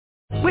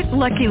With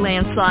Lucky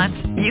Land Slots,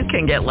 you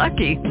can get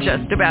lucky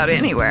just about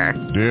anywhere.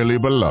 Dearly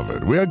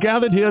beloved, we are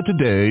gathered here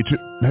today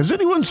to... Has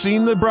anyone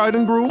seen the bride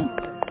and groom?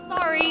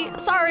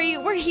 Sorry,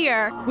 we're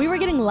here. We were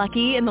getting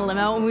lucky in the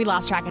limo and we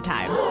lost track of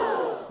time.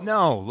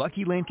 No,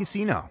 Lucky Land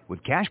Casino,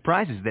 with cash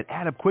prizes that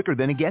add up quicker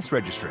than a guest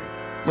registry.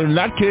 In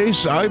that case,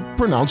 I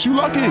pronounce you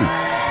lucky.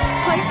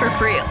 Play for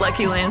free at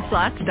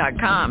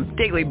LuckyLandSlots.com.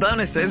 Daily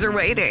bonuses are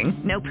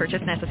waiting. No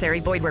purchase necessary.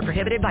 Void where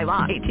prohibited by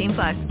law.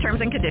 18+.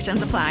 Terms and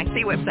conditions apply.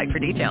 See website for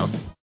details.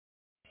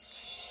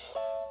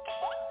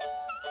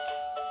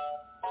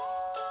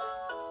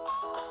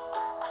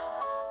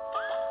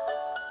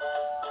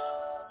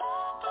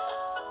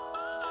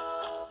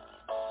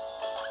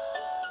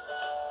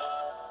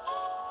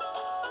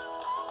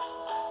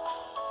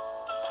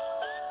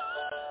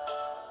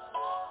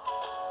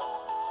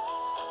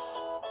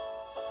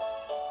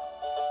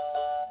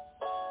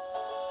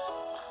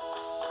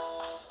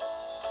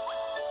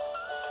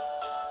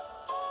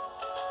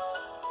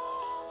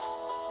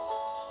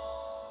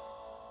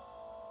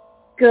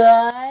 Good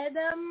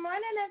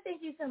morning, and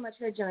thank you so much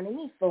for joining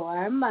me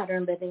for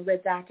Modern Living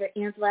with Dr.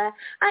 Angela.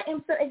 I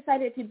am so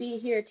excited to be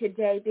here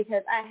today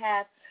because I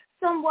have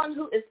someone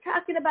who is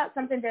talking about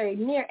something very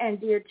near and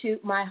dear to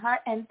my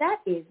heart, and that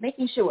is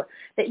making sure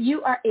that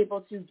you are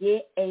able to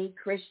get a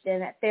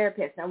Christian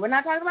therapist. Now, we're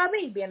not talking about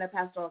me being a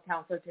pastoral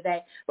counselor today,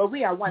 but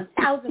we are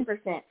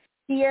 1,000%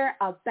 here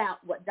about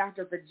what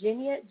Dr.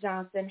 Virginia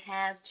Johnson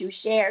has to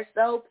share.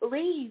 So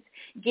please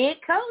get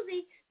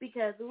cozy,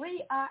 because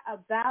we are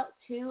about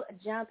to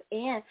jump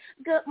in.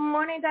 Good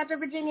morning, Dr.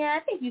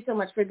 Virginia. Thank you so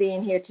much for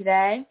being here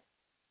today.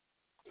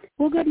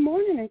 Well, good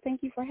morning, and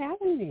thank you for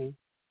having me.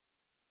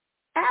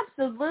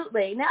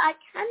 Absolutely. Now, I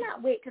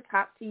cannot wait to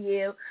talk to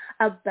you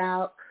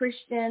about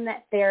Christian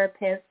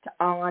Therapist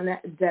on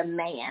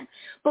Demand.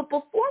 But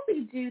before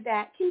we do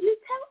that, can you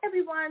tell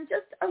everyone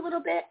just a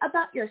little bit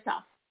about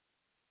yourself?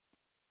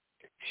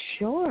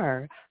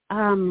 Sure.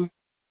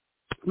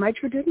 My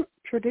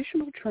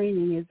traditional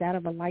training is that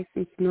of a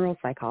licensed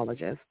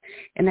neuropsychologist,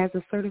 and as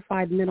a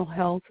certified mental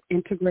health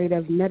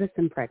integrative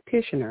medicine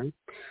practitioner,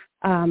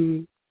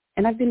 and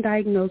I've been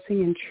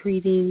diagnosing and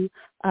treating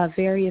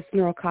various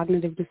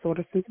neurocognitive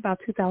disorders since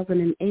about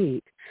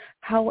 2008.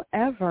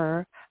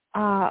 However,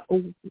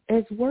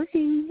 as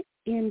working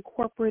in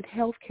corporate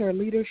healthcare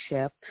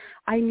leadership,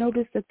 I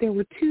noticed that there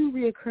were two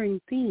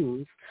reoccurring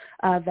themes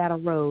that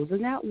arose,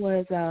 and that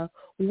was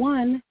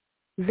one,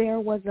 there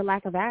was a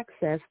lack of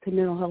access to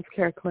mental health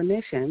care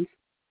clinicians,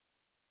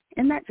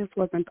 and that just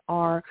wasn't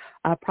our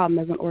problem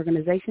as an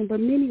organization, but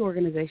many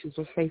organizations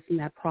were facing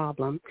that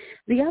problem.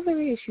 The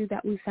other issue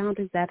that we found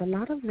is that a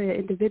lot of the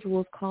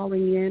individuals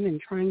calling in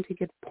and trying to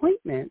get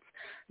appointments,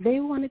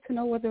 they wanted to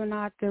know whether or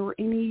not there were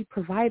any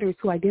providers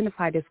who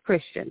identified as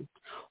Christian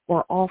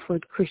or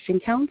offered Christian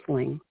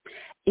counseling.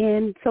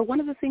 And so one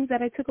of the things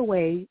that I took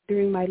away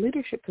during my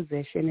leadership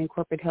position in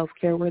corporate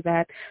healthcare were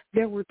that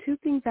there were two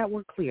things that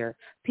were clear.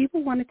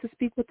 People wanted to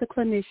speak with the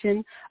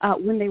clinician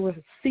when they were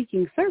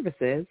seeking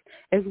services,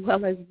 as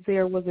well as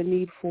there was a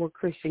need for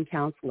Christian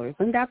counselors.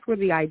 And that's where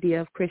the idea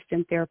of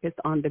Christian Therapist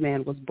on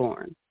Demand was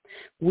born.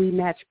 We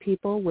match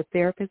people with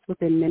therapists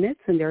within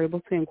minutes, and they're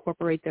able to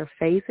incorporate their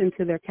faith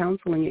into their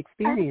counseling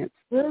experience.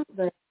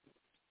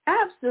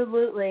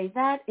 Absolutely.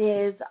 That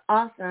is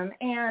awesome.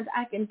 And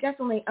I can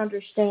definitely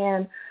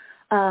understand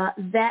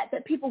that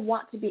people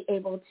want to be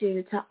able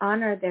to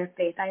honor their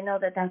faith. I know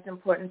that that's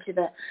important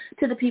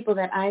to the people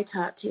that I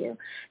talk to.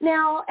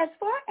 Now, as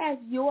far as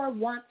your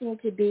wanting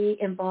to be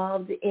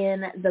involved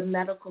in the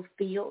medical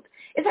field,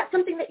 is that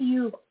something that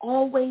you've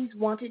always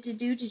wanted to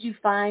do? Did you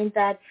find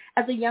that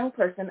as a young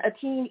person, a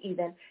teen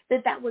even,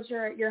 that was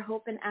your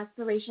hope and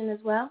aspiration as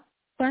well?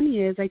 Funny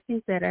is, I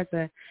think that as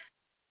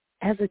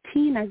a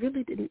teen, I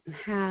really didn't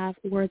have,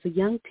 or as a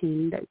young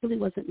teen, that really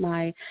wasn't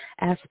my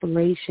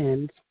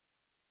aspirations.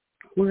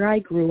 Where I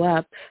grew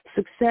up,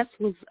 success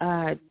was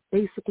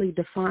basically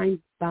defined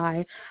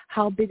by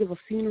how big of a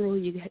funeral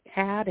you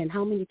had and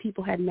how many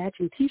people had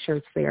matching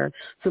T-shirts there.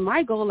 So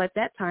my goal at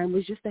that time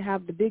was just to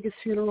have the biggest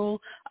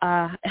funeral.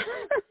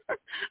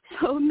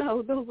 So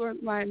no, those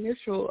weren't my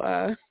initial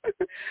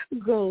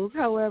goals.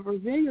 However,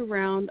 being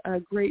around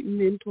great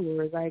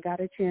mentors, I got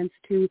a chance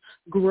to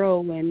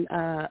grow in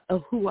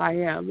who I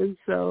am. And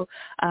so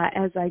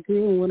as I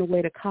grew and went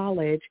away to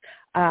college,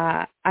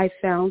 I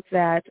found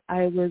that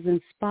I was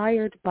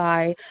inspired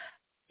by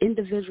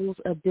individuals'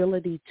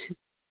 ability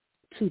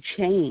to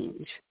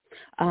change.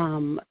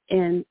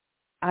 And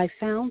I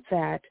found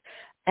that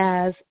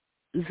as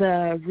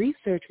the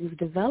research was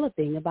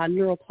developing about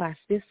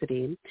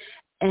neuroplasticity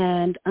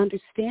and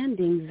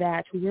understanding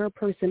that where a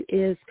person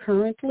is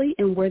currently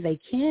and where they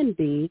can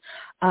be,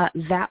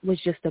 that was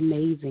just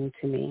amazing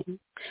to me.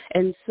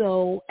 And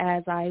so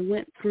as I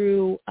went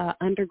through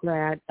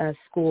undergrad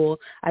school,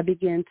 I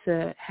began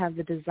to have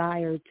the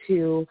desire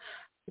to,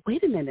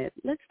 wait a minute,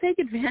 let's take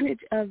advantage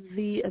of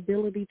the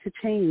ability to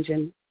change.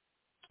 And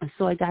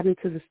so I got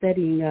into the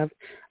studying of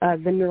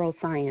the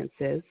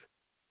neurosciences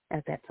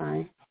at that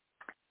time.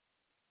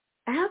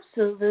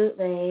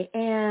 Absolutely.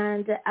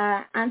 And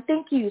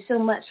thank you so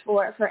much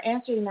for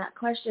answering that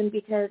question,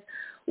 because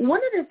one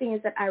of the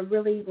things that I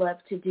really love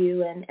to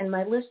do, and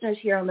my listeners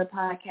here on the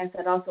podcast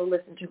that also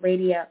listen to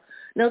radio,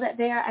 know that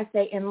there I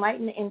say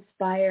enlighten,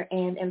 inspire,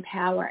 and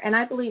empower. And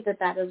I believe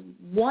that is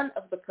one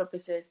of the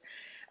purposes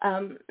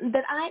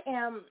that I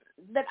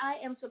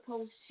am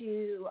supposed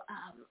to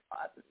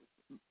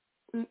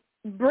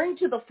bring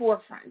to the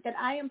forefront, that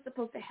I am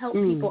supposed to help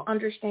people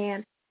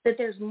understand that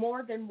there's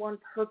more than one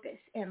purpose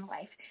in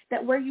life,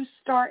 that where you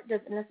start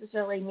doesn't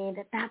necessarily mean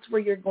that that's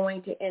where you're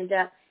going to end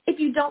up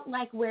if you don't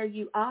like where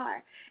you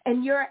are.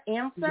 And your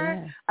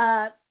answer,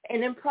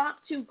 an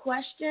impromptu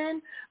question,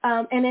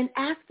 and in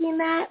asking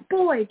that,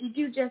 boy, did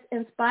you just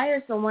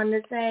inspire someone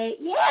to say,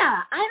 yeah,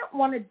 I don't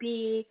want to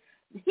be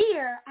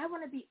here, I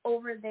want to be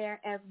over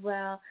there as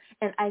well,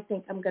 and I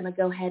think I'm going to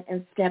go ahead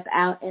and step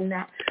out in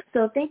that.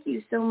 So thank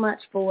you so much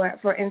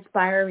for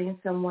inspiring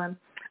someone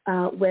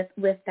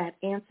with that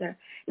answer.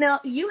 Now,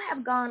 you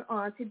have gone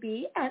on to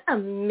be an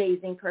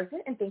amazing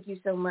person, and thank you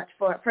so much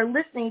for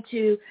listening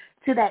to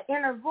that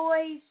inner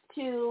voice,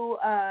 to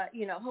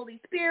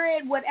Holy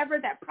Spirit, whatever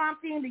that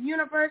prompting, the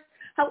universe,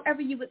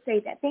 however you would say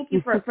that. Thank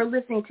you for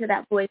listening to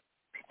that voice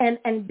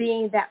and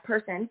being that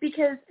person,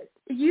 because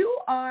you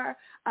are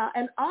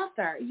an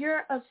author,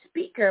 you're a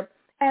speaker,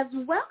 as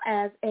well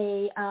as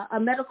a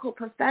medical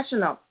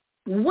professional.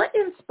 What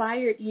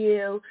inspired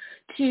you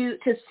to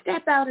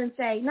step out and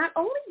say, not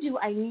only do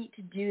I need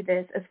to do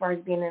this as far as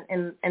being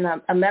in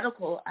a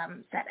medical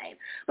setting,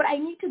 but I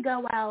need to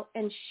go out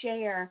and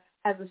share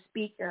as a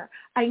speaker.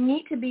 I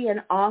need to be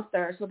an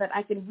author so that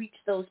I can reach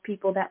those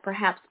people that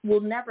perhaps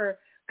will never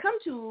come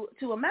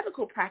to a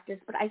medical practice,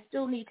 but I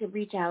still need to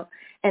reach out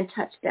and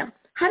touch them.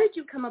 How did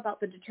you come about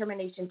the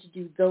determination to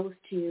do those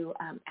two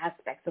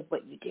aspects of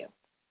what you do?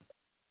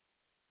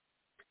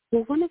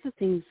 Well, one of the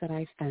things that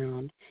I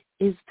found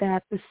is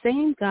that the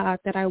same God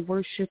that I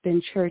worship in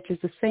church is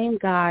the same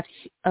God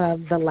of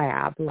the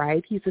lab,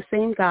 right? He's the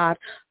same God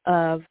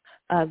of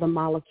the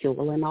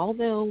molecule. And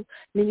although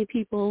many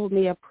people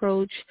may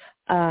approach,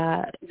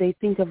 they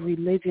think of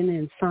religion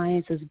and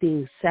science as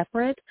being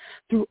separate,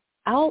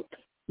 throughout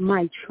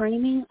my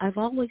training, I've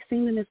always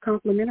seen them as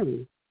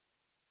complementary.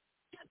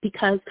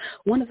 Because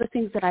one of the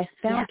things that I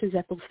found is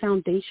that those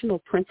foundational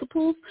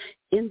principles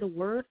in the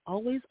Word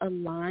always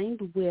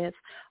aligned with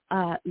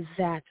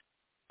that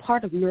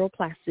part of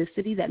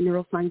neuroplasticity, that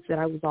neuroscience that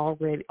I was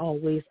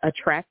always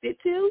attracted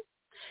to.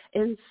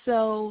 And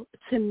so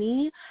to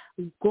me,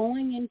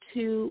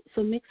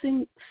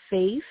 mixing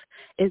faith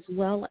as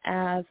well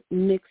as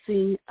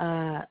mixing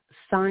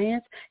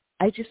science,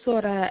 I just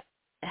sort of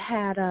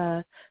had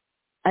a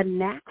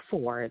knack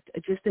for it,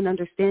 just an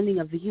understanding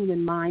of the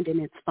human mind and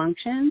its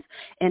functions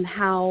and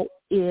how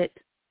it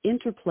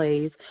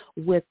interplays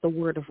with the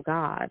Word of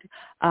God.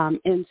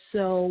 And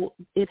so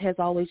it has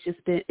always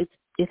just been,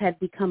 it had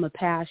become a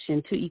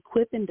passion to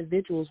equip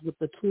individuals with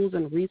the tools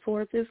and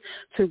resources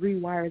to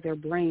rewire their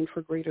brain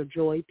for greater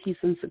joy, peace,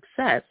 and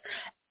success.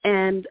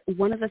 And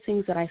one of the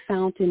things that I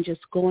found in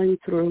just going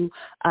through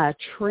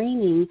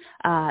training,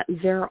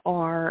 there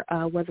are,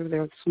 whether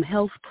there's some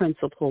health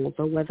principles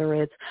or whether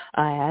it's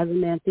as a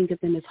man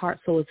thinketh in his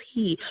heart, so is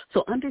he.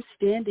 So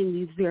understanding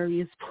these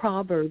various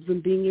proverbs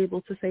and being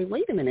able to say,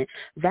 wait a minute,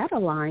 that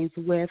aligns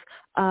with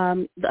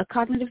the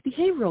cognitive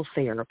behavioral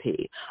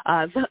therapy.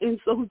 And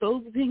so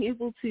those being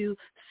able to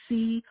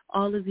see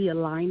all of the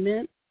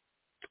alignment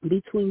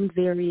between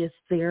various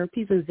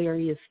therapies and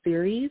various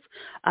theories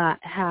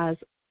has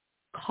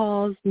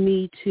caused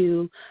me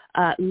to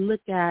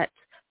look at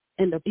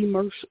an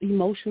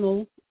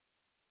emotional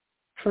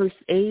first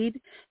aid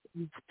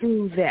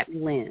through that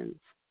lens.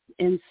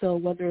 And so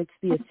whether it's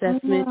the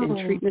assessment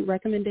and treatment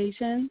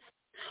recommendations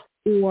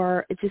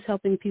or just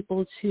helping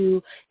people to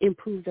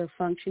improve their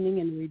functioning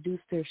and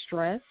reduce their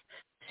stress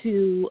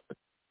to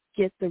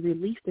get the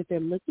relief that they're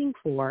looking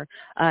for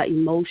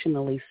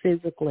emotionally,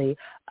 physically,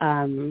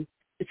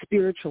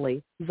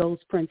 spiritually, those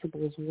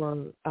principles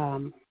were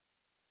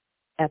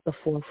at the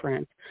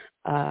forefront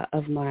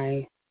of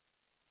my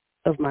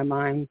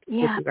mind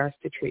with regards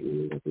to treatment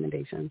and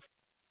recommendations.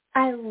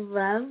 I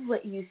love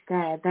what you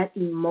said, that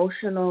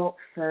emotional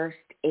first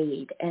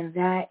aid, and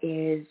that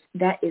is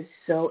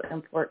so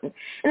important.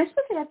 And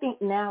especially I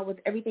think now with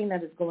everything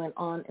that is going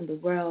on in the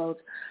world,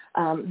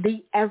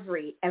 the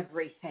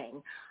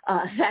everything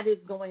that is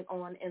going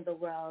on in the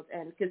world,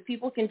 and because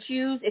people can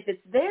choose if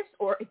it's this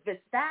or if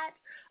it's that,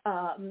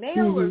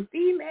 male or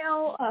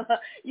female,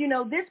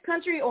 this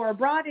country or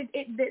abroad,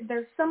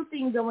 there's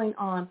something going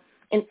on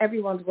in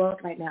everyone's world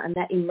right now, and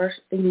that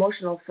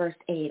emotional first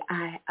aid,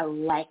 I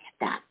like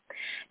that.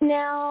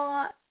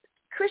 Now,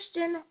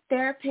 Christian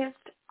Therapist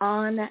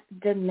on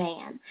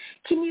Demand,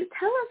 can you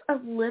tell us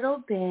a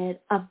little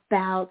bit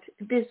about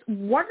this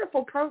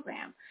wonderful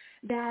program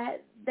that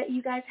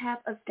you guys have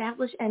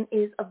established and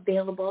is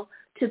available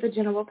to the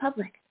general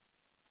public?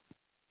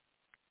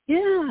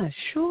 Yeah, Yeah,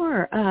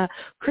 sure.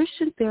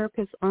 Christian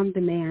Therapists on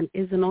Demand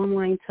is an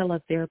online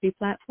teletherapy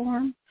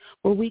platform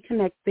where we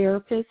connect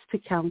therapists to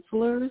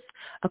counselors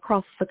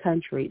across the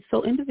country.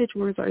 So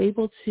individuals are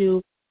able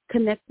to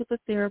connect with a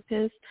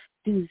therapist,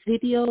 do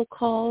video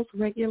calls,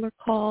 regular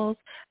calls,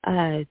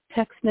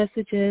 text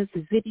messages,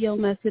 video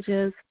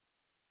messages.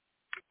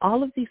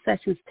 All of these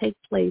sessions take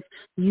place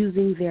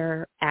using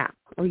their app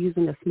or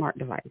using a smart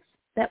device.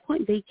 At that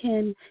point, they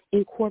can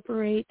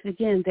incorporate,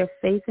 again, their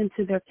faith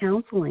into their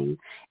counseling,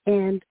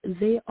 and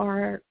they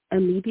are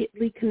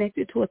immediately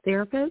connected to a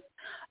therapist.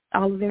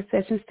 All of their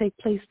sessions take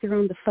place there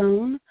on the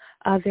phone.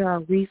 There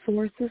are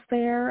resources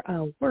there,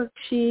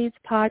 worksheets,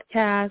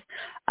 podcasts,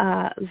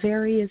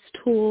 various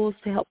tools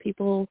to help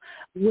people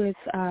with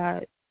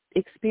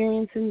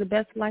experiencing the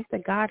best life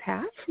that God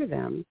has for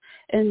them.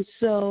 And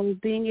so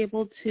being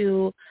able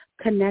to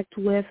connect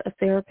with a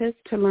therapist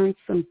to learn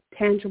some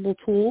tangible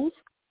tools,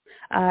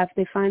 if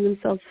they find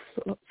themselves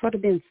sort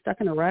of being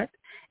stuck in a rut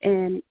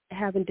and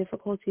having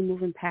difficulty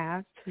moving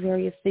past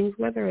various things,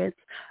 whether it's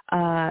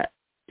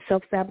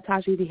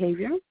self-sabotaging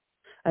behavior,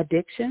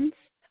 addictions,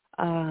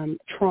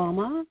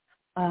 trauma,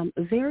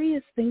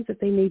 various things that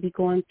they may be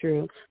going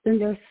through, then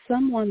there's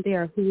someone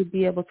there who would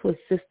be able to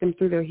assist them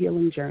through their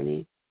healing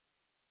journey.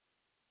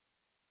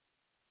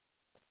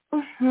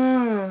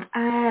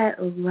 I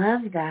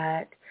love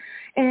that.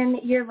 And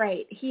you're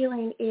right.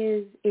 Healing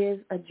is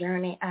a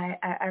journey.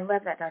 I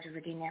love that, Dr.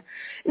 Virginia.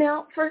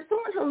 Now, for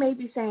someone who may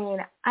be saying,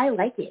 I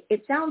like it.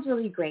 It sounds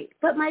really great.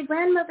 But my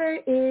grandmother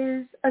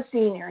is a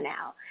senior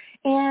now,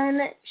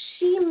 and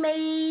she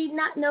may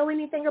not know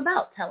anything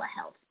about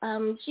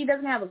telehealth. She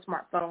doesn't have a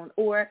smartphone,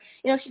 or,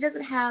 she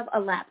doesn't have a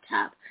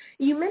laptop.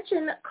 You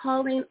mentioned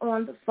calling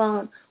on the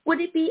phone.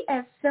 Would it be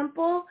as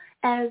simple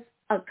as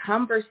a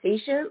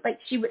conversation like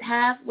she would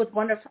have with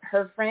one of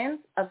her friends,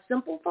 a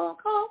simple phone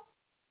call?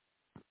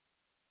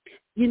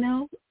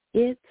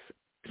 It's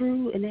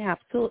through an app.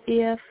 So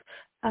if,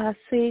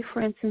 say,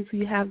 for instance,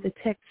 you have the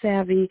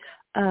tech-savvy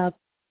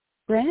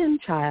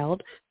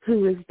grandchild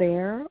who is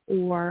there,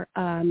 or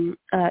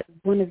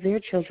one of their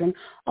children,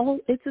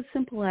 it's as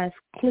simple as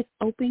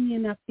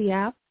opening up the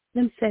app,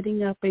 then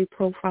setting up a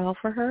profile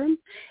for her,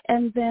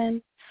 and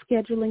then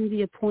scheduling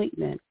the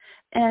appointment.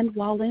 And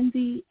while in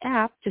the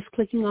app, just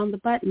clicking on the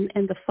button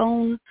and the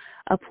phone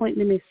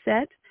appointment is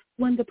set,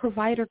 when the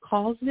provider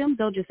calls them,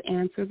 they'll just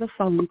answer the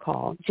phone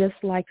call just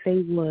like they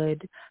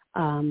would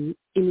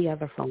any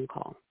other phone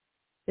call,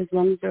 as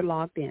long as they're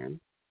logged in.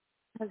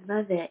 I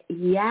love it.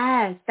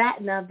 Yes, that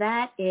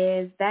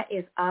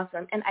is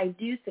awesome. And I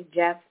do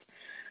suggest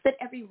that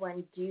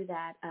everyone do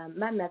that.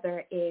 My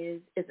mother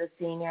is a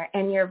senior,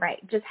 and you're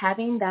right. Just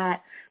having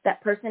that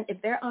person, if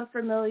they're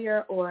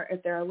unfamiliar or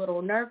if they're a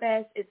little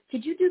nervous,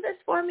 could you do this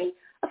for me?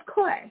 Of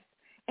course.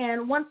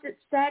 And once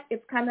it's set,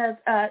 it's kind of,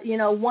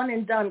 one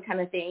and done kind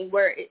of thing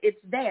where it's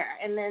there.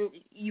 And then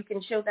you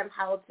can show them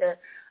how to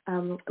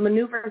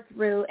maneuver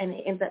through, and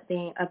it ends up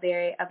being a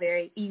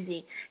very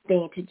easy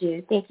thing to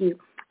do. Thank you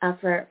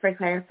for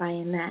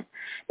clarifying that.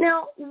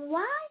 Now,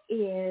 why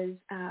is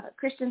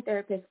Christian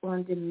Therapist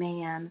on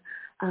Demand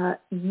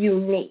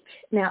unique?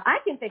 Now, I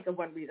can think of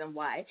one reason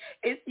why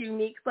it's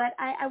unique, but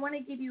I want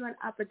to give you an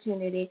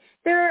opportunity.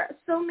 There are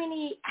so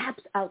many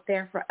apps out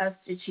there for us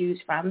to choose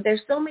from.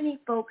 There's so many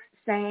folks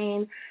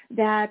saying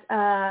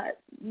that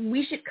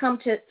we should come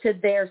to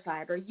their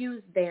side or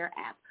use their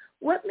app.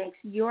 What makes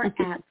your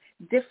app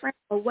different,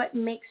 or what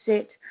makes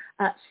it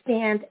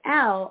stand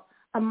out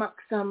amongst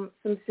some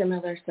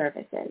similar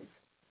services?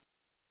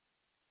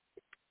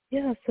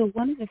 Yeah, so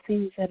one of the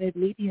things that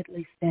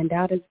immediately stand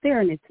out is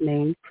there in its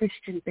name,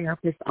 Christian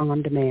Therapist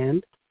on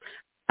Demand.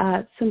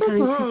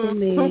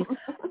 Sometimes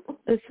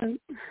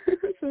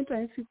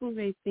people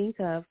may think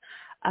of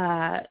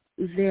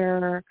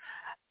they're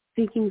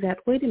thinking that,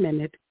 wait a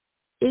minute,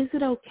 is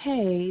it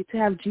okay to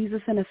have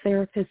Jesus and a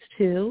therapist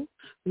too,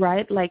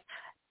 right? Like,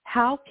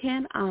 how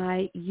can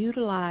I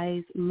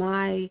utilize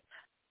my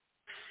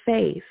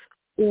faith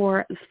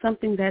or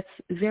something that's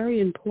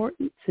very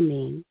important to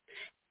me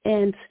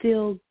and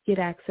still get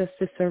access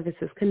to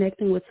services,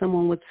 connecting with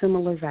someone with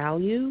similar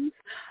values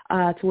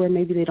to where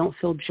maybe they don't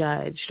feel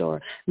judged,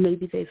 or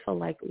maybe they feel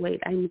like,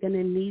 wait, I'm going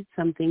to need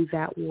something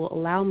that will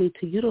allow me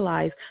to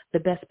utilize the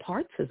best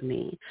parts of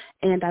me.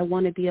 And I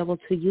want to be able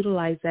to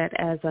utilize that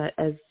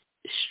as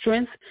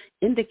strength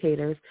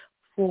indicators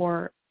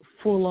for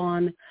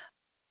full-on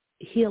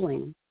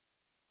healing.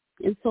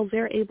 And so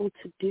they're able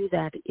to do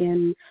that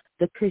in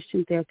the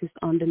Christian Therapist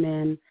on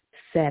Demand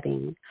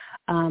setting.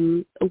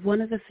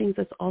 One of the things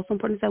that's also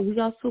important is that we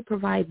also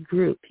provide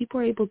group.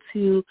 People are able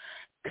to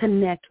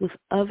connect with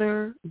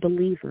other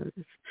believers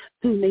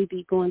who may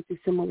be going through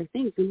similar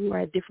things and who are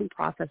at different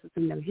processes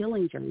in their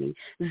healing journey.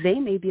 They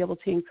may be able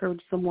to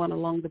encourage someone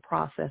along the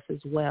process as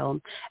well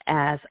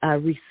as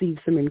receive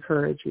some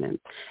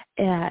encouragement.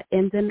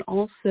 And then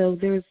also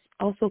there's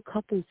also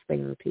couples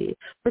therapy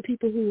for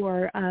people who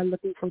are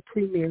looking for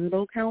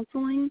premarital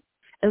counseling,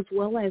 as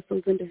well as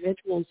those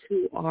individuals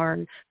who are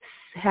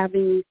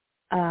having,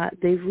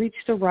 they've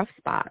reached a rough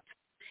spot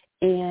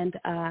and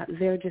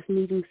they're just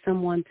needing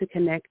someone to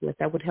connect with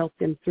that would help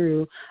them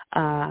through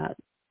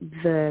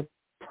the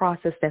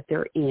process that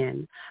they're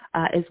in,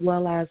 as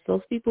well as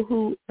those people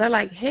who they're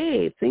like,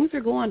 hey, things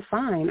are going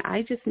fine.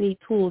 I just need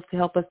tools to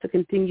help us to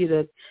continue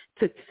to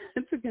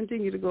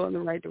continue to go in the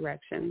right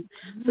direction.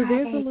 So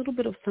there's a little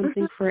bit of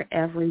something for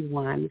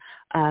everyone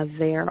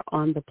there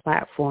on the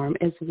platform,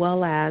 as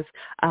well as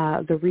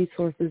the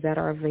resources that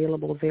are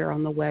available there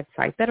on the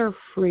website that are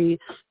free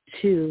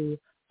to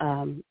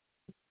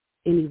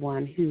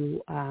anyone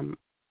who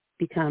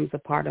becomes a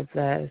part of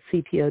the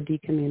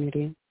CPOD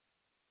community.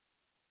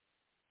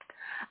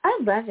 I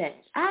love it.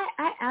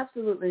 I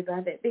absolutely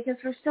love it, because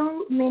for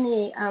so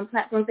many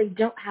platforms, they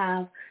don't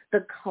have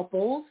the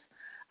couples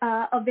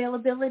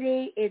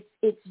availability.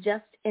 It's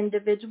just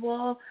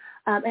individual.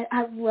 And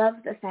I love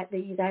the fact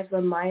that you guys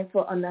were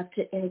mindful enough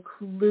to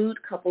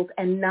include couples,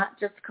 and not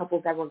just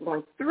couples that were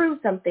going through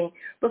something,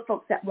 but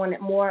folks that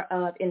wanted more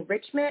of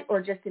enrichment, or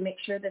just to make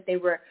sure that they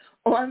were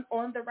on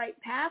the right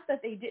path,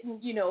 that they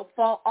didn't,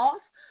 fall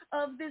off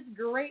of this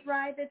great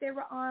ride that they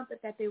were on,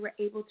 but that they were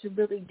able to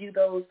really do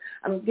those,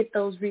 get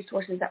those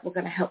resources that were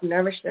going to help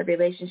nourish their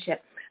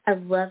relationship. I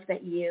love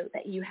that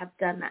you have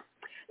done that.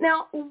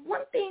 Now,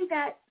 one thing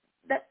that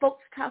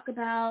folks talk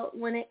about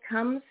when it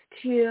comes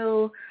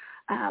to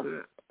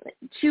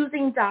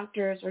choosing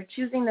doctors or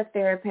choosing the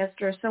therapist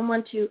or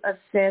someone to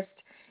assist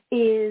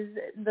is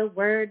the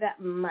word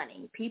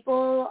money.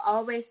 People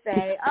always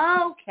say,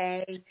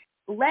 okay,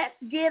 let's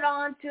get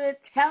on to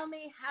it. Tell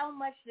me how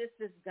much this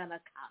is going to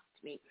cost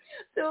me.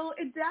 So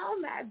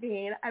down that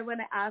vein, I want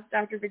to ask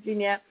Dr.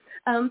 Virginia,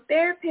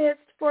 therapists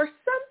for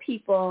some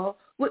people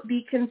would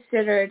be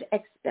considered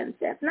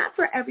expensive. Not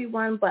for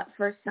everyone, but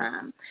for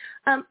some.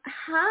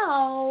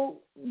 How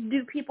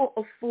do people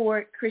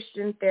afford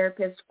Christian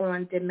therapists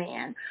on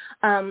demand?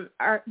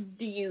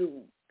 Do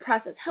you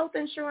process health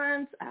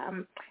insurance?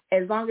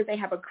 As long as they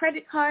have a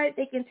credit card,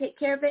 they can take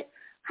care of it.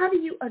 How do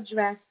you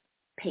address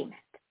payment?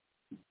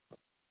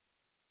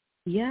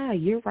 Yeah,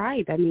 you're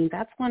right. I mean,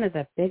 that's one of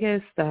the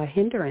biggest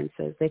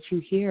hindrances that you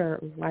hear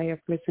why a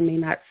person may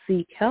not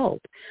seek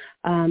help.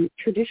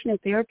 Traditional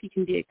therapy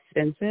can be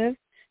expensive.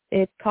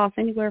 It costs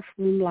anywhere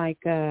from I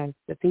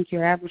think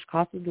your average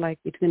cost is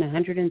between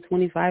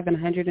 $125 and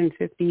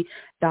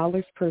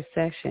 $150 per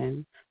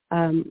session.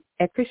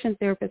 At Christian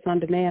Therapists on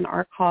Demand,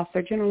 our costs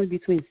are generally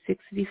between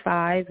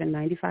 $65 and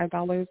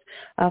 $95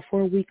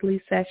 for a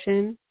weekly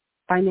session.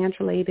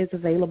 Financial aid is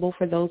available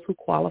for those who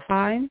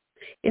qualify,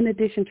 in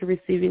addition to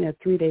receiving a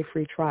 3-day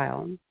free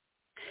trial.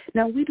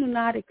 Now, we do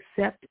not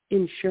accept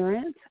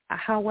insurance.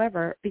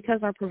 However,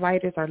 because our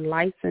providers are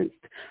licensed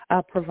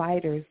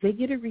providers, they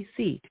get a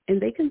receipt, and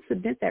they can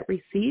submit that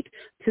receipt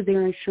to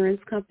their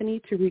insurance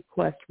company to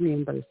request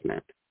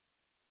reimbursement.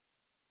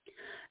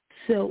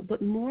 So,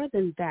 but more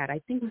than that,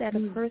 I think that a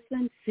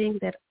person seeing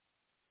that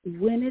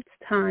when it's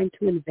time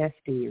to invest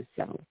in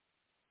yourself,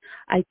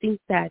 I think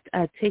that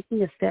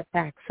taking a step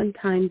back,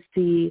 sometimes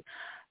the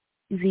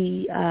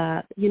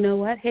you know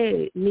what,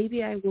 hey,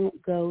 maybe I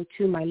won't go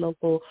to my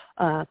local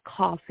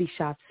coffee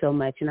shop so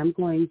much, and I'm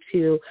going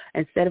to,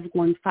 instead of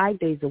going 5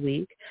 days a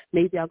week,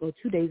 maybe I'll go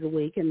 2 days a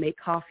week and make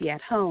coffee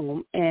at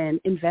home and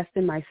invest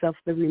in myself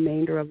the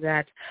remainder of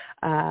that,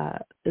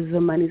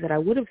 the money that I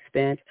would have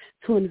spent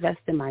to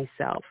invest in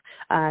myself.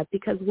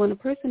 Because when a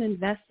person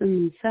invests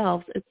in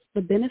themselves, it's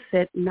the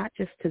benefit not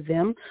just to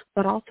them,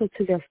 but also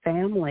to their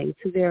family,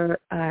 to their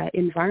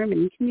environment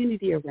and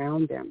community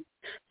around them.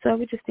 So I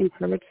would just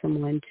encourage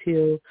someone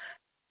to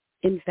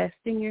invest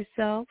in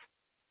yourself,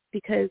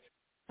 because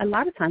a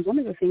lot of times one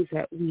of the things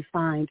that we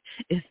find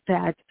is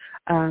that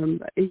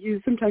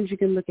sometimes you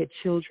can look at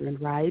children,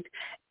 right,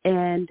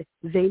 and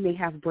they may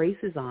have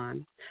braces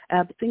on,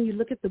 but then you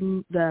look at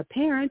the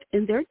parent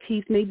and their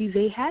teeth, maybe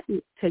they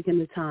hadn't taken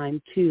the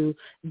time to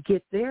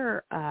get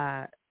their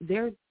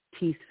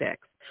teeth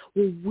fixed.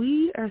 Well,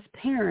 we as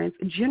parents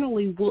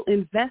generally will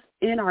invest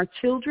in our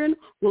children,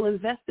 will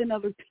invest in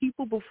other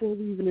people before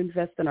we even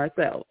invest in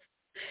ourselves.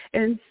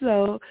 And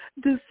so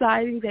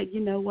deciding that,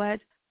 you know what,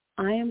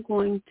 I am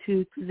going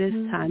to this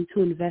time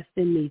to invest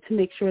in me, to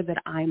make sure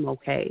that I'm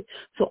okay,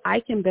 so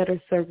I can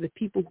better serve the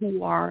people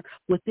who are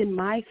within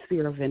my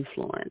sphere of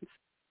influence.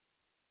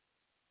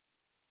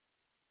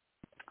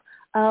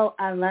 Oh,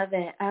 I love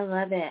it. I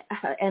love it.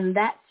 And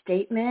that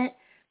statement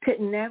could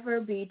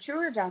never be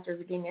truer, Dr.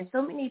 Virginia.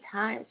 So many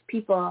times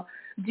people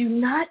do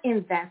not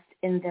invest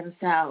in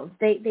themselves.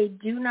 They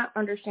do not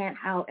understand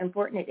how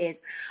important it is.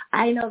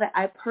 I know that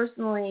I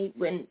personally,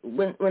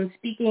 when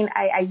speaking,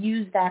 I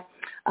use that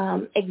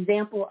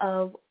example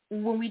of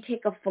when we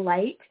take a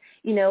flight,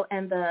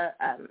 and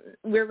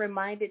we're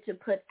reminded to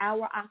put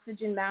our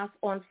oxygen mask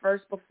on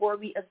first before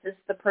we assist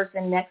the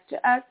person next to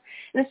us.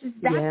 And that's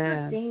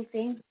the same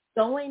thing,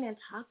 going and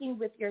talking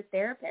with your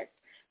therapist.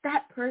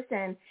 That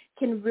person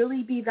can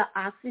really be the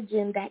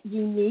oxygen that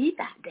you need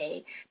that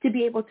day to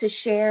be able to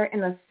share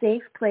in a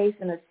safe place,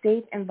 in a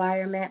safe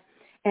environment,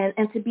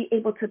 and to be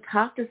able to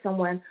talk to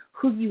someone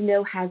who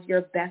has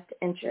your best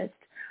interest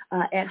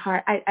at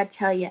heart. I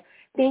tell you,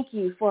 Thank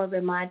you for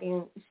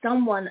reminding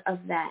someone of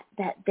that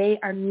they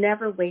are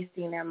never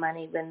wasting their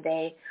money when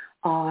they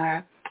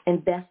are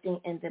investing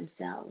in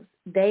themselves.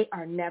 They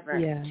are never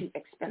too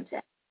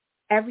expensive.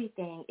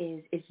 Everything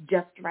is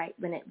just right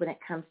when it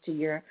comes to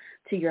your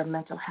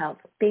mental health.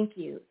 Thank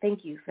you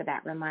for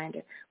that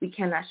reminder. We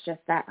cannot stress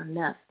that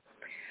enough.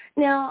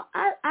 Now,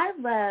 I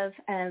love.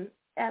 I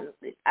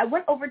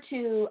went over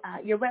to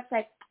your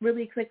website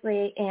really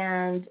quickly,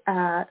 and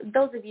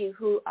those of you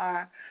who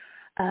are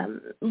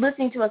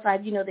listening to us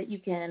live, you know that you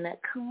can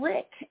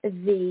click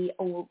the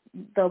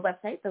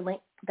website, the link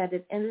that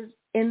is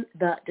in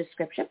the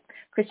description,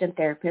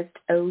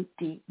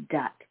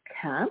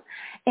 ChristianTherapistOD.com.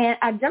 And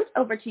I jumped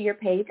over to your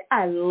page.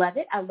 I love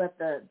it. I love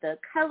the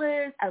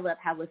colors. I love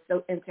how it's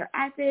so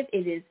interactive.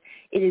 It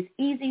is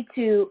easy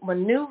to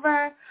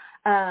maneuver.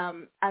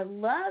 I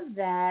love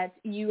that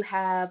you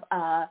have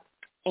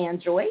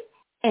Android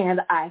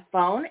and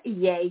iPhone.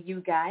 Yay,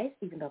 you guys,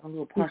 even though I'm a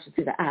little partial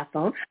to the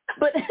iPhone.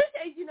 But,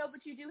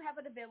 but you do have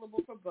it available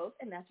for both,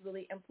 and that's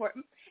really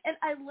important. And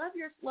I love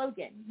your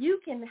slogan. You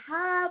can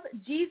have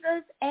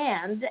Jesus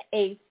and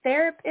a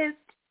therapist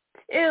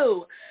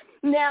too.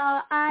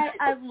 Now,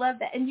 I love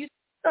that. And you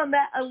touched on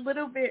that a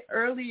little bit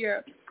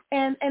earlier.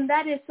 And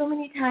that is so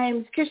many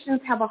times Christians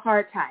have a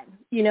hard time.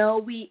 We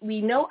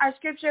know our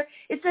scripture.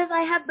 It says,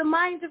 I have the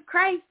mind of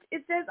Christ.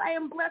 It says, I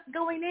am blessed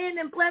going in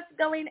and blessed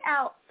going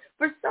out.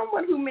 For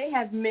someone who may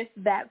have missed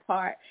that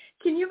part,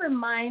 can you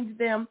remind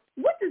them,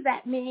 what does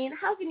that mean?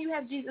 How can you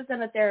have Jesus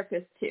and a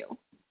therapist too?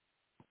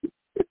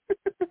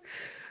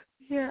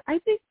 Yeah, I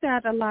think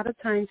that a lot of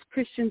times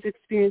Christians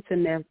experience a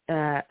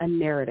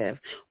narrative,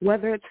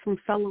 whether it's from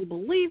fellow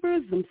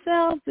believers,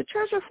 themselves, the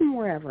church, or from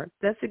wherever,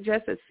 that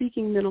suggests that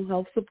seeking mental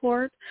health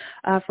support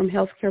from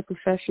healthcare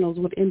professionals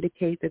would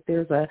indicate that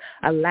there's a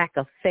lack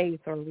of faith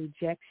or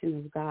rejection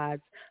of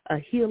God's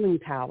healing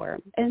power.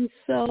 And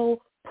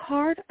so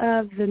part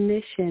of the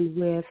mission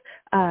with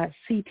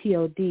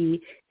CTOD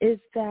is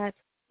that,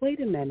 wait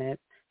a minute,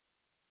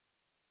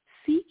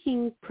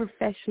 seeking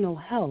professional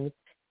help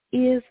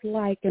is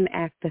like an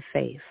act of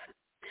faith,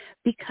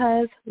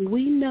 because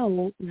we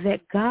know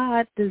that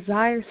God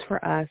desires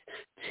for us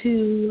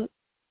to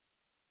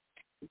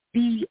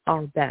be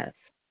our best.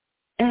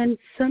 And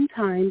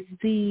sometimes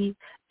the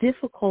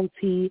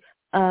difficulty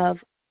of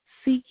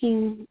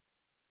seeking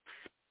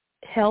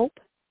help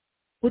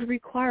would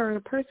require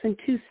a person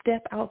to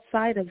step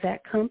outside of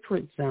that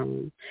comfort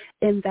zone.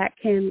 And that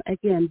can,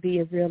 again, be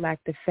a real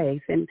act of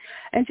faith. And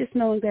just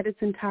knowing that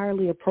it's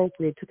entirely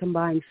appropriate to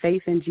combine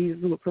faith in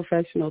Jesus with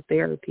professional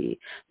therapy,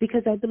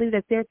 because I believe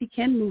that therapy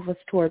can move us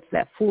towards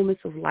that fullness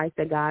of life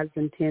that God's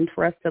intended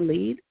for us to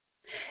lead.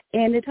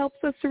 And it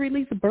helps us to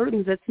release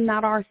burdens that's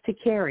not ours to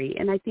carry.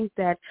 And I think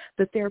that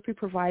the therapy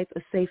provides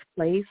a safe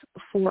place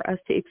for us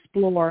to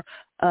explore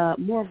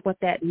more of what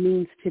that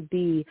means to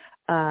be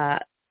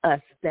that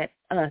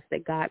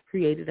God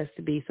created us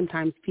to be.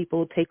 Sometimes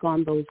people take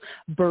on those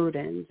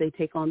burdens, they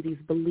take on these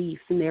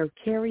beliefs, and they're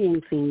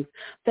carrying things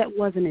that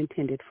wasn't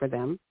intended for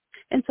them.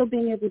 And so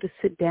being able to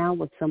sit down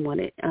with someone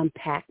and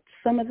unpack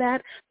some of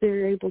that,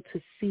 they're able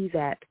to see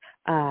that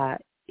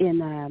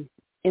in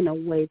a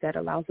way that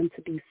allows them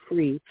to be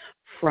free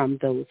from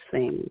those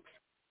things.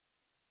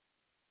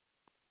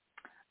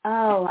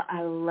 Oh,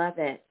 I love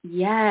it.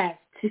 Yes,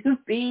 to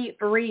be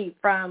free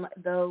from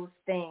those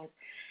things.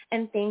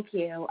 And thank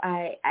you.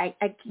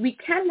 We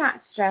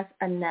cannot stress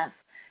enough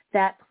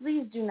that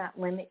please do not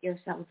limit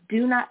yourself.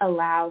 Do not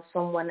allow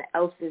someone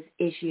else's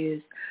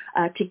issues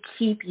to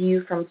keep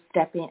you from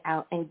stepping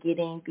out and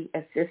getting the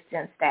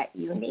assistance that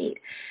you need.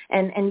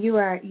 And you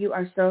are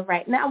so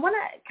right. Now, I want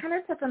to kind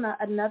of touch on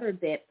another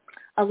bit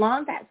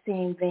along that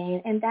same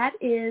vein, and that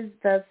is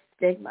the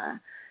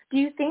stigma. Do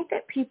you think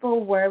that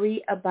people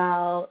worry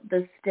about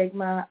the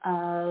stigma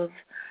of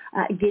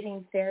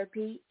getting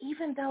therapy,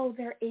 even though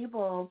they're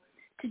able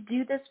to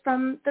do this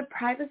from the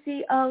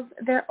privacy of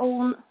their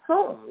own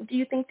home? Do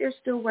you think they're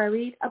still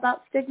worried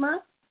about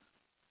stigma?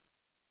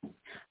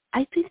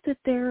 I think that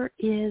there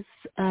is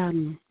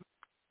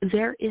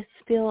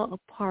still a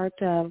part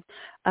of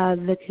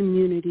the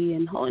community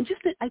and whole, and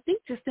just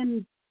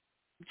in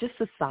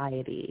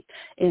society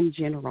in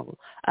general,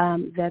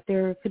 that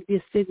there could be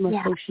a stigma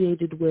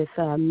associated with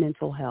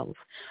mental health.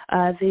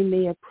 They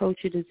may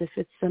approach it as if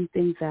it's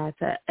something that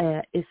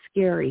is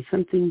scary,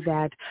 something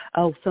that,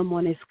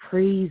 someone is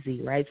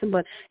crazy, right?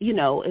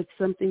 It's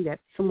something that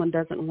someone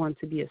doesn't want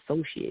to be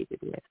associated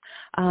with.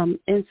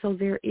 And so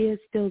there is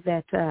still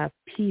that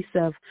piece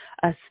of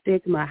a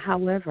stigma.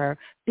 However,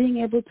 being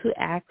able to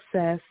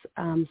access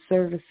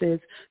services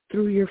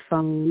through your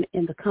phone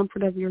in the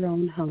comfort of your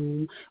own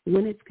home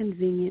when it's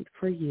convenient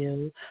for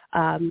you,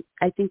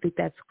 I think that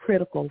that's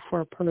critical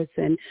for a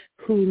person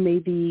who may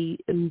be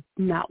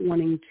not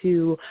wanting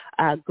to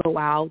go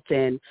out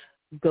and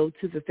go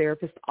to the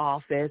therapist's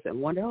office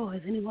and wonder,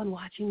 is anyone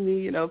watching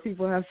me?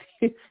 People have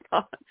these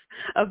thoughts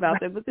about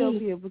that, but they'll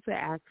be able to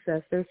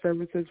access their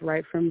services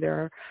right from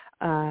their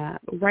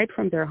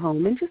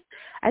home. And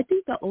I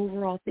think the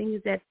overall thing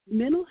is that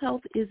mental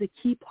health is a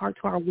key part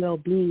to our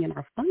well-being and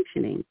our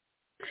functioning.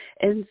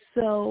 And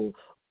so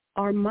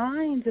our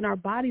minds and our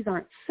bodies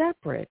aren't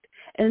separate.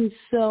 And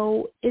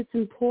so it's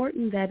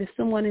important that if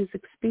someone is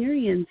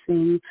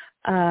experiencing,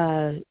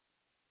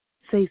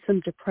 say, some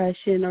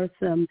depression or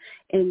some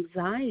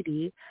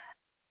anxiety,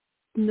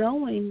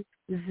 knowing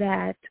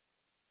that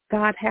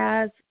God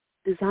has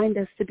designed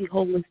us to be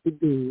holistic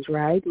beings,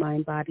 right?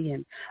 Mind, body,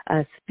 and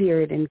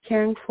spirit, and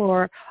caring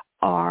for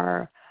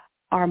our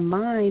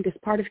mind is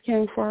part of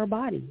caring for our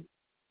body.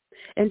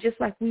 And just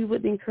like we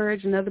would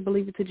encourage another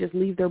believer to just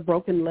leave their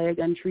broken leg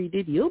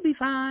untreated, you'll be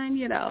fine,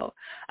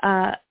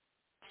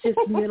 just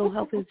mental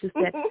health is just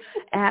that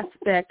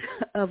aspect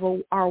of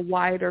our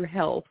wider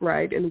health,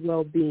 right, and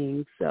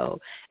well-being. So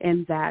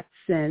in that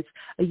sense,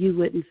 you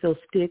wouldn't feel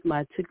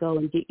stigma to go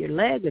and get your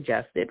leg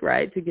adjusted,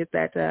 right, to get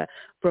that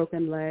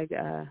broken leg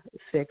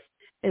fixed.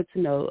 It's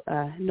no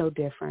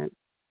different.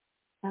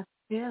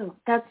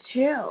 That's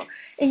true.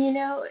 And,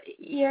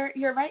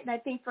 you're right. And I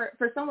think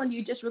for someone,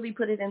 you just really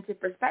put it into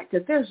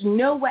perspective. There's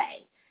no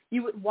way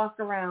you would walk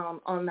around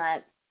on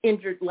that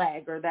injured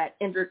leg or that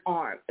injured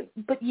arm.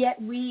 But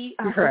yet we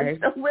are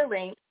so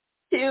willing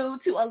to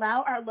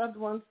allow our loved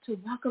ones to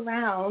walk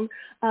around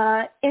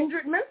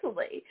injured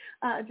mentally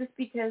just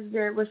because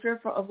we're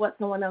fearful of what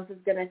someone else is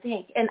going to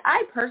think. And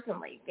I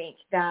personally think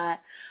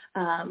that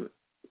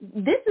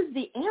this is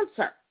the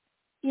answer.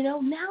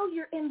 Now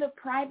you're in the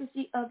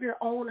privacy of your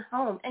own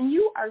home. And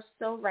you are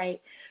so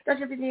right.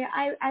 Dr. Virginia,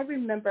 I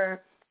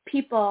remember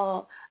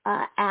people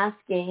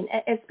asking,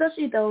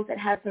 especially those that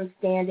have some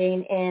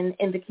standing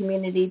in the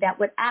community, that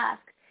would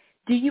ask,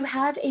 do you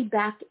have a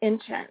back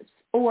entrance?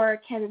 Or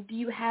do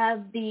you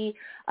have the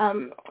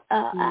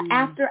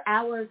after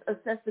hours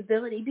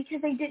accessibility?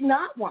 Because they did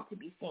not want to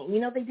be seen.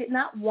 They did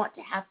not want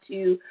to have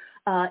to,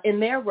 in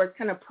their words,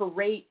 kind of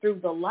parade through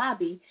the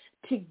lobby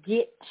to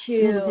get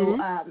to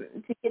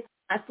get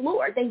my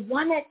floor. They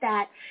wanted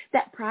that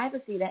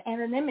privacy, that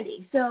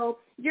anonymity. So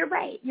you're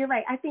right.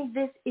 I think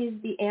this is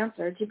the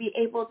answer, to be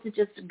able to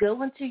just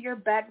go into your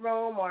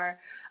bedroom or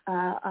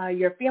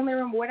your family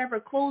room,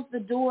 whatever, close the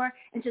door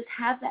and just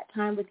have that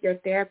time with your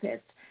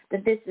therapist.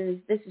 That this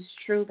is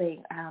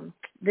truly,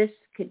 this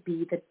could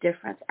be the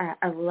difference.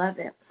 I love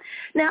it.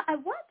 Now, I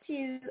want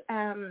to,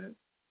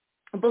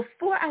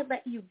 before I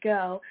let you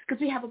go,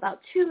 because we have about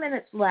 2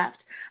 minutes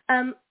left,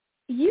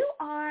 you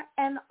are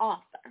an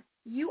author.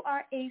 You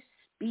are a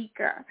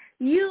speaker.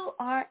 You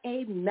are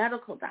a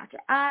medical doctor.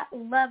 I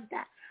love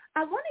that.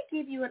 I want to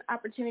give you an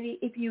opportunity,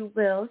 if you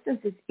will, since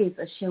this is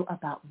a show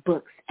about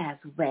books as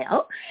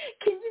well.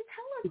 Can you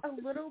tell us a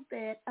little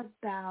bit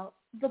about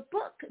the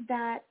book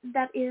that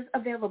is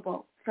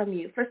available from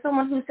you for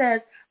someone who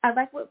says, I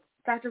like what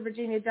Dr.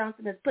 Virginia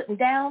Johnson is putting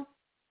down.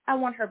 I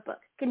want her book.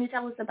 Can you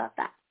tell us about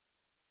that?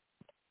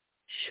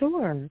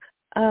 Sure.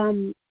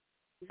 The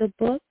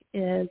book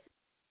is,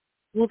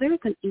 there's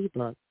an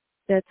ebook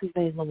that's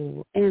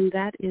available, and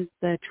that is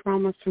the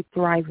Trauma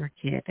Thriver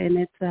Kit, and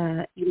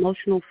it's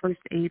Emotional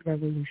First Aid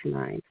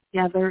Revolutionized,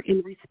 together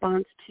in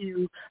response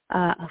to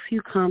a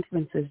few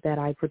conferences that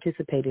I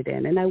participated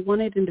in, and I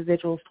wanted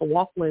individuals to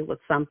walk away with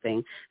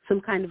something,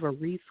 some kind of a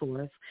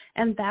resource,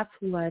 and that's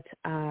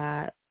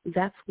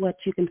what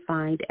you can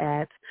find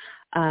at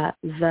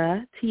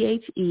the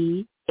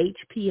THEHPS.me,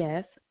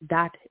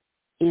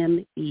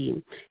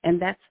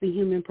 and that's the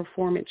Human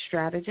Performance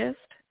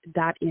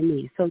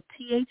Strategist.me. So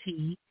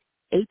THEHPS.me,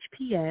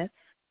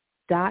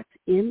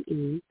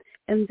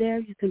 and there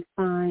you can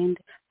find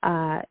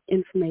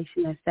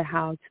information as to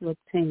how to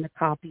obtain a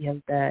copy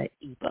of the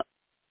ebook.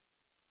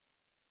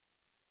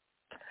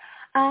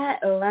 I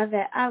love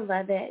it,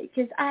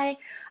 because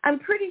I'm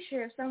pretty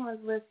sure if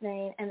someone's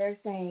listening and they're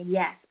saying,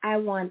 yes, I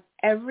want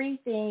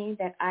everything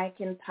that I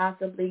can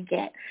possibly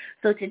get.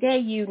 So today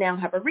you now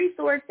have a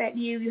resource that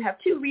you have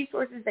 2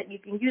 resources that you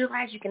can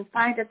utilize. You can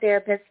find a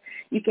therapist.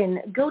 You can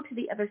go to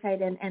the other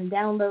site and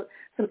download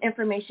some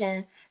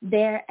information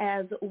there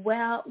as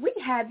well. We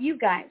have you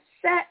guys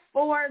set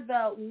for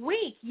the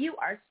week. You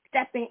are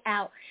stepping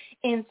out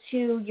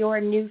into your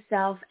new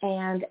self,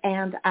 and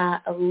I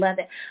love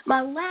it.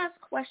 My last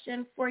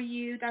question for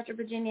you, Dr.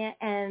 Virginia,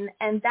 and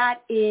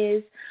that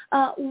is,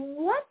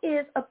 what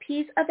is a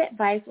piece of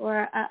advice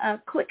or a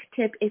quick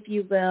tip, if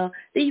you will,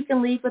 that you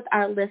can leave with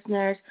our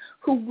listeners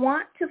who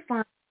want to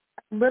find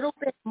a little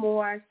bit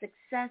more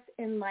success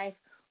in life,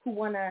 who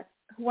want to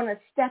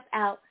step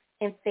out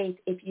in faith,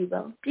 if you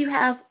will? Do you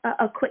have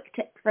a quick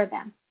tip for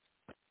them?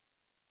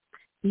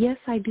 Yes,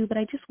 I do, but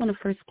I just want to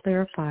first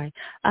clarify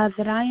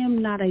that I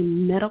am not a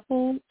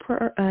medical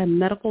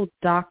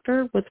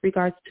doctor with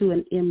regards to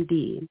an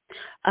MD.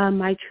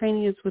 My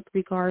training is with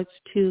regards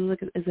to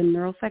as a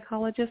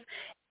neuropsychologist,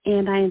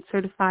 and I am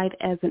certified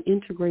as an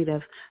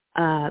integrative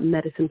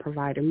medicine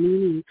provider,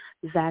 meaning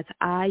that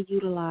I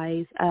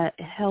utilize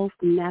health,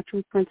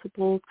 natural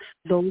principles,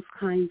 those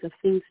kinds of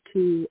things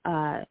to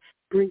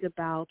bring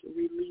about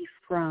relief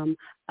from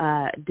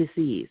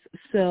disease,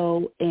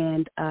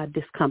 and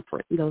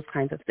discomfort, those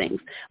kinds of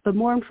things. But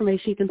more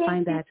information, you can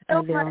find that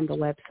there on the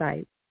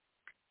website.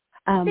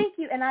 Thank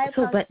you, and I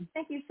apologize.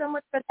 Thank you so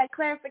much for that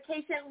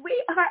clarification.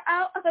 We are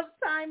out of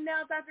time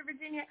now, Dr.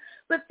 Virginia,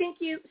 but thank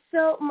you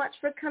so much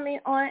for coming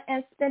on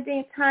and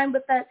spending time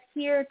with us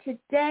here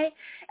today.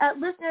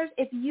 Listeners,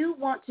 if you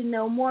want to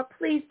know more,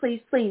 please,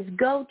 please, please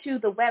go to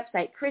the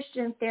website,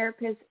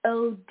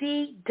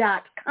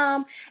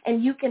 ChristianTherapistOD.com,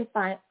 and you can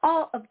find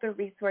all of the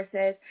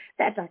resources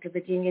that Dr.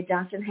 Virginia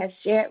Johnson has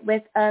shared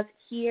with us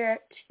here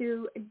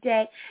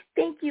today.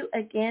 Thank you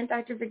again,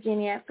 Dr.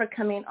 Virginia, for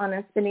coming on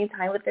and spending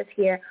time with us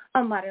here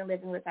on Modern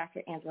Living with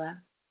Dr. Angela.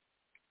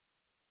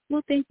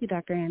 Well, thank you,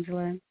 Dr.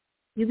 Angela.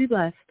 You be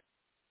blessed.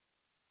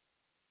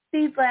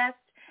 Be blessed.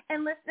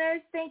 And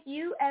listeners, thank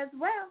you as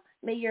well.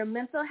 May your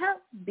mental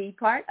health be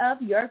part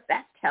of your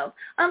best health.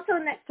 Until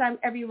next time,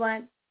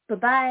 everyone,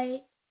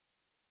 bye-bye.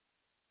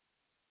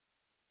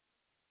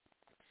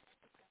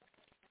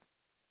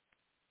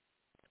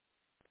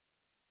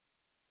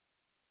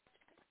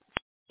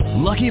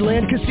 Lucky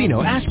Land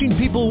Casino, asking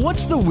people,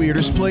 what's the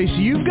weirdest place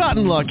you've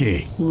gotten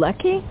lucky?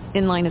 Lucky?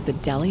 In line at the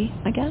deli,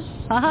 I guess?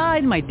 Aha,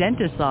 in my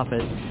dentist's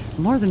office.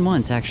 More than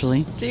once,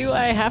 actually. Do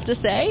I have to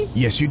say?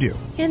 Yes, you do.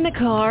 In the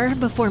car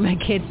before my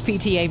kids'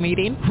 PTA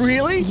meeting.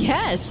 Really?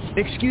 Yes.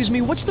 Excuse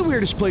me, what's the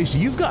weirdest place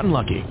you've gotten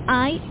lucky?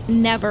 I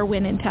never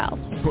win and tell.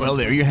 Well,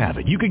 there you have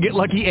it. You can get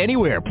lucky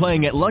anywhere,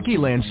 playing at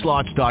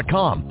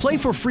LuckyLandSlots.com. Play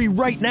for free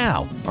right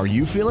now. Are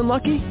you feeling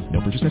lucky?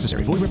 No purchase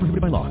necessary. Void where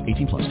prohibited by law.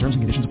 18+. Terms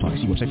and conditions apply.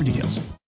 See website for details.